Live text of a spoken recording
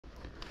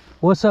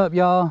What's up,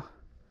 y'all?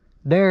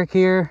 Derek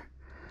here.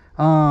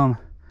 I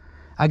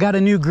got a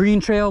new green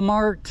trail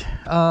marked.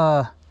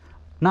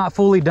 Not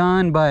fully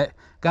done, but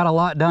got a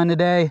lot done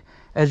today.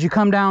 As you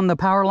come down the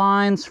power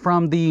lines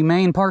from the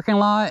main parking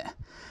lot,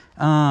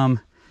 and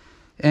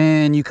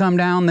you come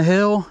down the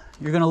hill,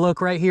 you're gonna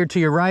look right here to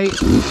your right.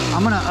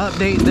 I'm gonna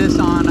update this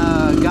on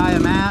Gaia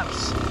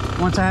Maps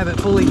once I have it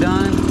fully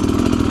done.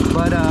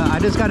 But I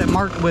just got it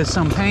marked with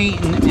some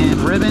paint and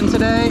ribbon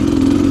today.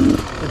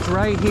 It's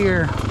right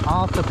here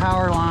off the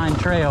power line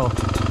trail.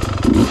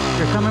 If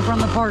you're coming from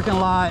the parking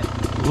lot,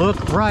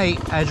 look right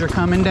as you're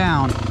coming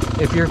down.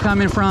 If you're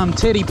coming from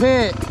Titty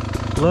Pit,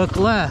 look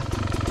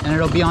left and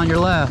it'll be on your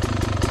left.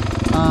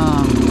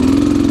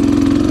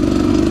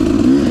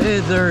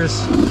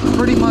 There's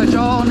pretty much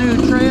all new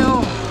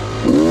trail.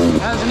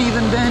 Hasn't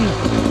even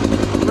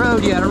been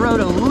rode yet. I rode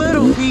a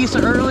little piece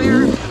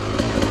earlier.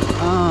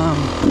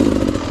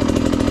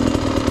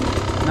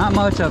 Not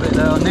much of it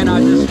though, and then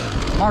I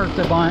just marked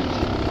a bunch.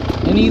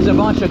 It needs a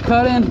bunch of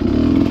cutting.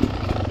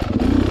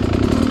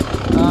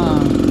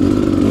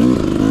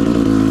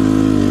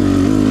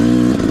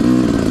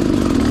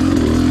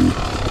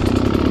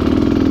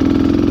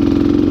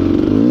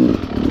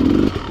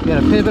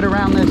 Got to pivot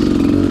around this.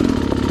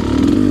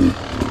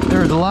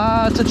 There's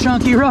lots of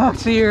chunky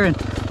rocks here and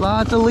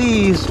lots of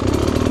leaves.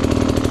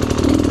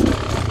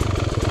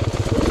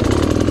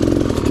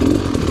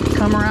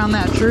 Come around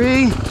that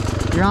tree.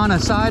 You're on a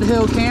side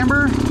hill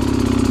camber.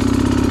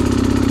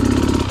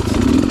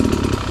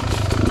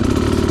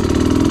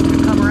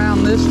 Come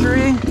around this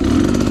tree.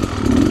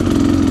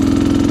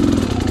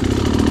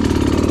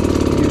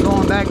 You're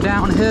going back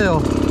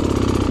downhill.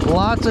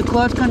 Lots of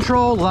clutch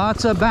control,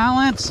 lots of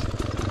balance.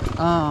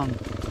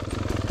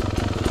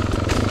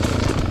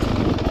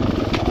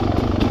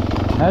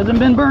 Hasn't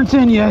been burnt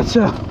in yet,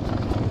 so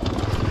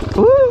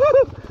woo,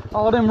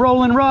 all them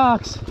rolling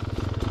rocks.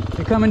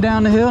 You're coming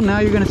down the hill. Now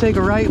you're going to take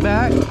a right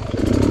back.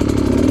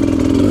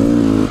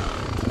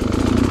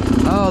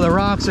 Oh, the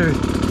rocks are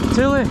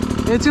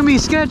it's gonna be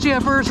sketchy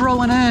at first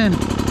rolling in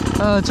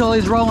until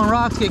these rolling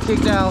rocks get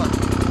kicked out.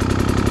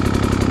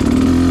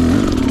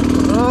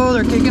 Oh,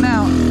 they're kicking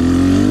out.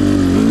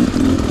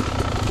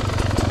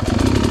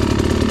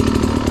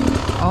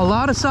 A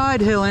lot of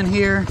side hill in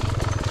here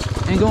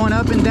and going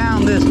up and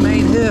down this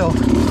main hill.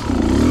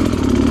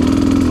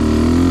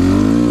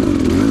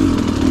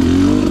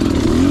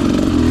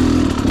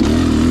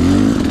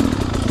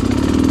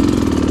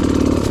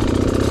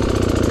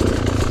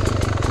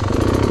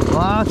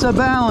 Lots of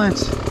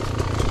balance.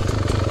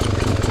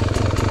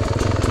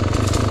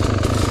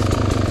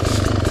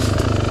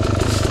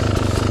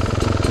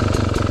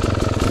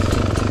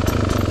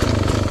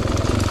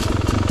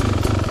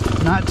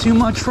 Not too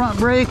much front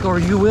brake or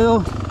you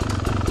will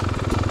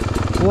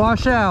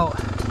wash out.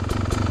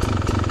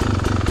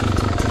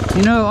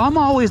 You know, I'm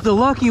always the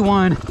lucky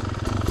one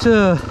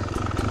to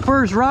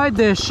first ride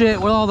this shit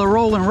with all the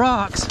rolling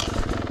rocks.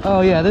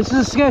 Oh yeah, this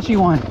is a sketchy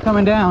one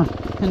coming down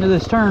into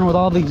this turn with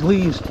all these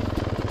leaves.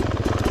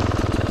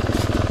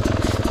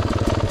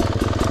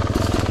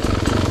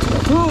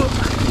 Ooh.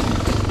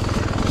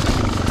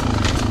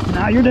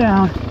 Now you're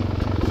down.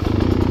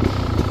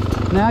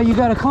 Now you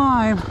gotta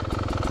climb.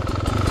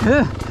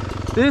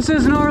 This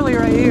is gnarly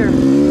right here.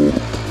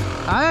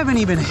 I haven't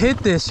even hit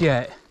this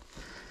yet,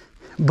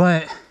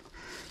 but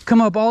come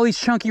up all these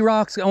chunky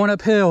rocks going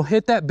uphill,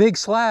 hit that big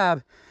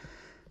slab,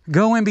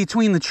 go in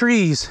between the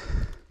trees.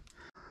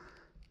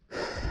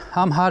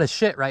 I'm hot as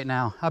shit right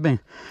now. I've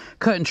been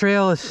cutting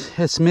trail.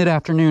 It's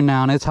mid-afternoon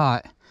now and it's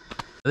hot.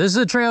 This is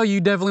a trail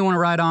you definitely want to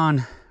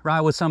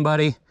ride with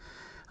somebody.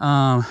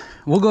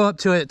 We'll go up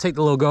to it, take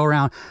the little go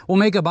around. We'll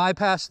make a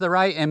bypass to the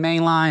right and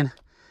main line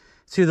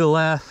to the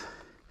left.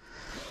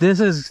 This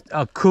is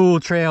a cool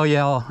trail,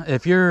 y'all.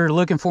 If you're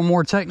looking for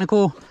more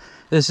technical,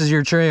 this is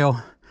your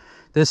trail.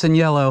 This in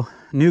yellow.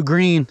 New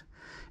green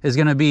is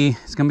gonna be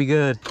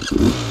good.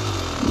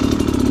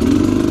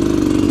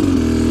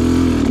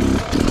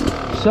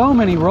 So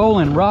many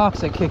rolling rocks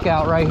that kick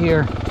out right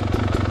here.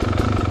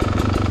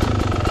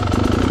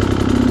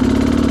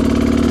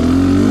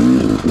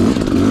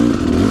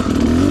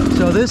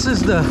 So this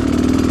is the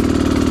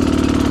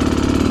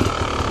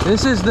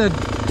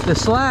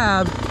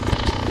slab.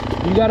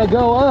 You got to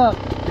go up.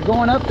 You're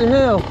going up the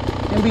hill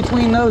in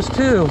between those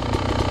two.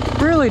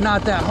 Really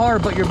not that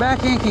hard, but your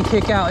back end can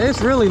kick out.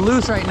 It's really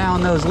loose right now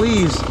in those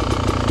leaves.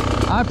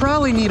 I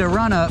probably need a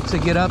run up to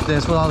get up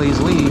this with all these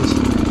leaves.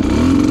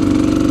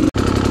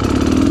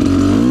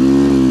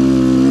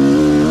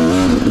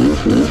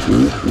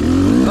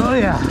 Oh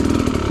yeah.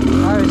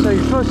 All right, so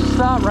you're supposed to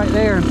stop right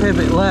there and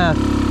pivot left.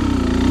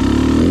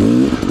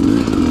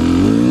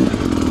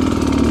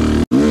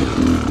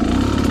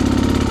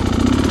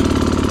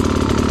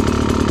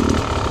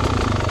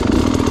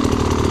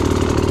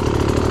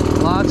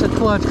 Lots of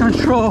clutch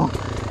control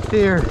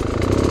here.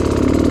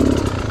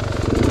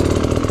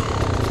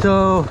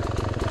 So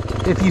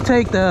if you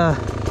take the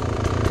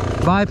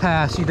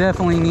bypass, you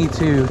definitely need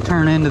to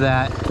turn into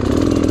that.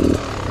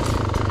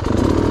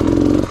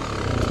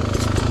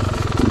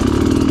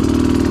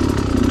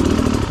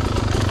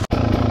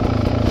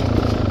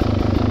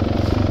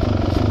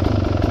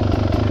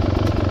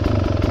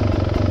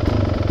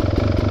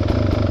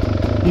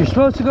 You're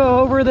supposed to go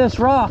over this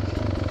rock,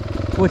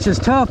 which is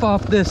tough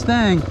off this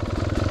thing.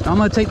 I'm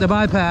gonna take the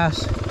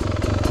bypass.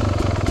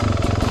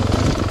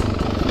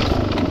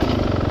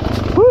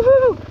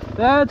 Woohoo!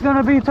 That's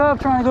gonna be tough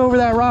trying to go over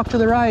that rock to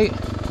the right.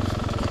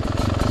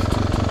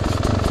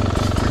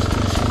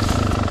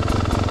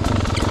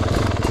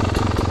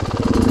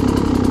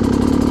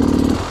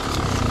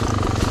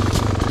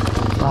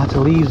 Lots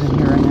of leaves in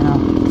here right now.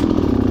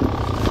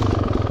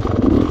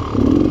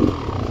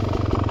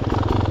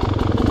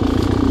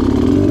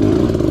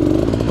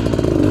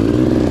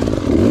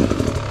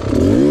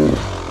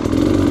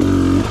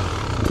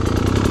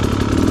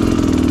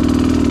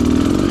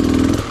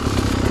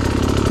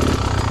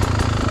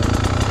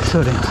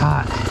 So damn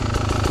hot.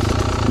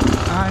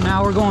 All right,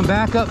 now we're going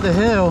back up the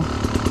hill.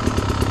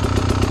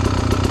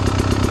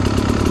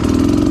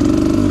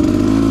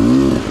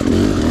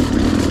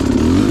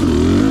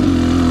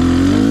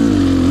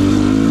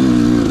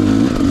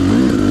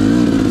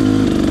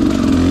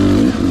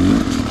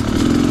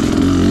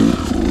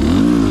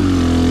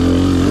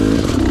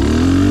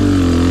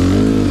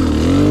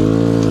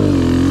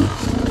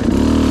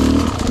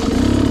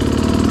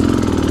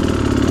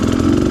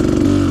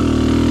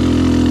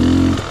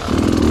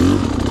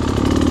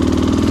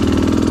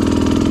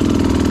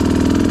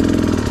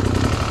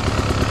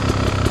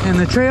 And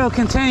the trail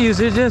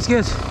continues. It just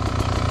gets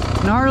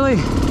gnarly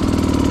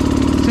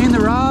between the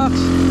rocks.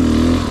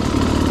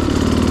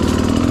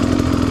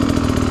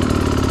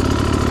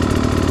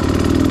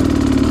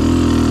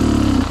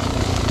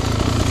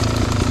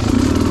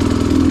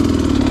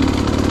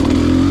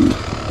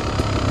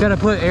 Gotta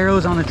put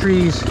arrows on the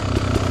trees.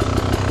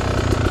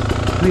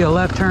 Be a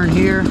left turn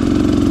here.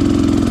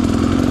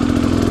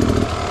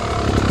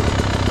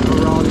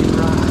 Over all these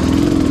rocks.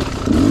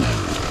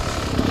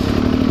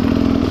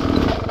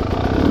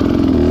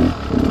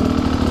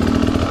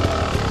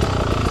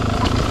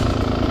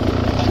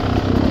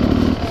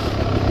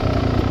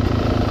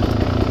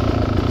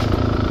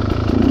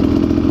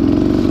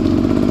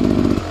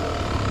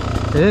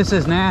 This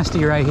is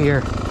nasty right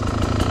here.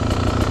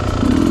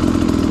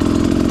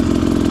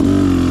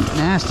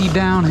 Nasty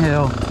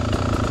downhill.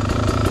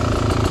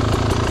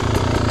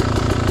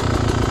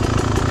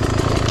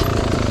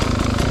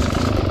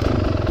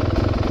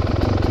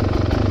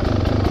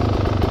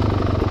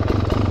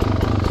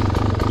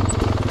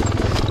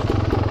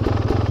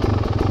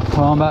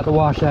 Oh, I'm about to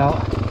wash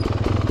out.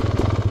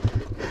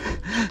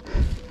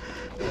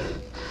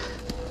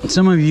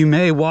 Some of you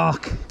may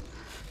walk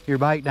your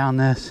bike down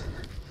this.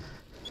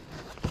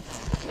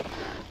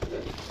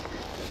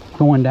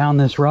 Going down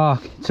this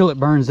rock until it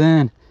burns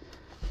in.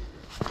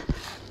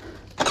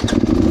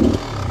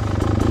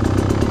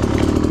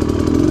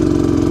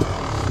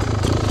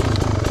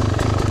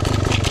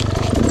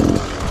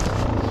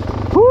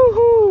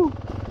 Woohoo!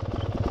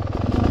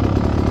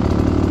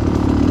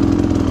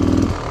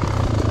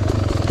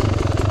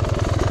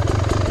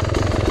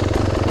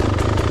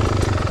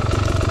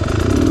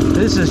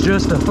 This is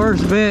just the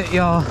first bit,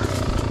 y'all.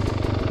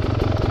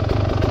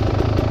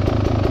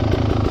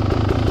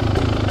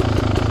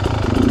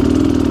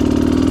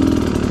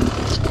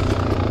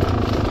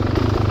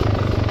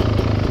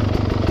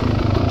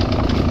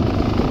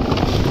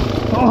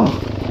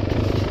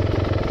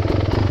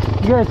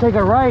 You gotta take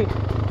a right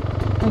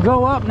and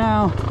go up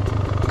now.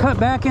 Cut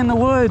back in the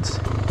woods.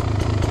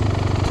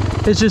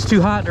 It's just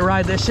too hot to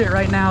ride this shit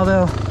right now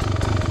though.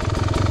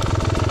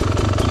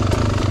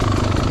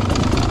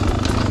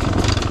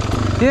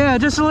 Yeah,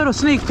 just a little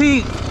sneak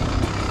peek.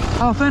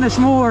 I'll finish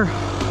more.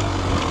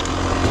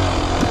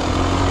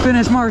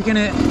 Finish marking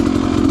it.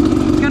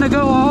 It's gonna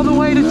go all the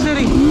way to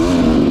City.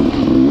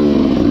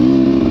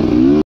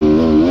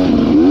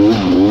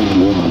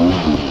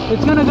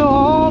 It's gonna go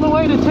all the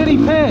way to Titty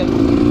Pit.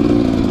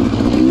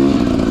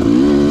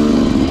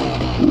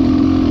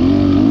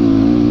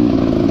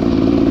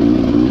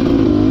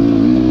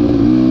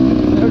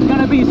 There's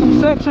gonna be some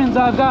sections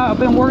I've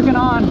been working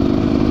on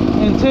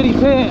in Titty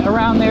Pit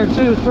around there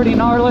too. It's pretty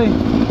gnarly.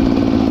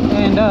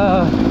 And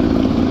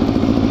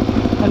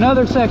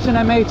another section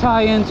that may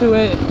tie into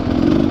it.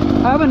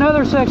 I have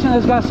another section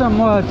that's got some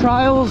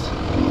trials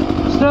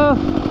stuff.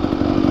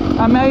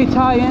 I may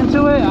tie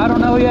into it. I don't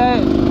know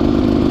yet.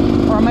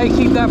 Or I may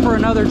keep that for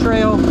another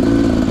trail.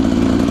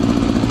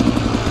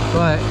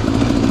 But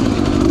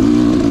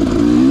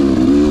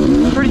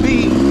pretty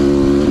beat.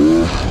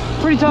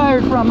 Pretty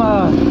tired from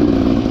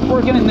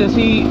working in this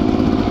heat.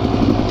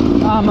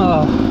 I'm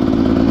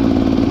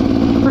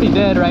pretty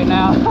dead right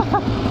now.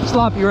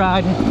 Sloppy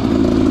ride.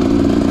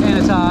 And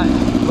it's hot.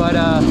 But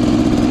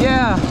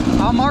yeah,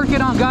 I'll mark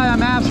it on Gaia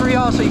Maps for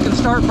y'all so you can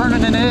start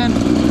burning it in.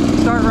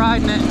 Start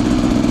riding it.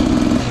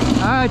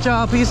 Alright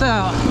y'all, peace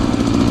out.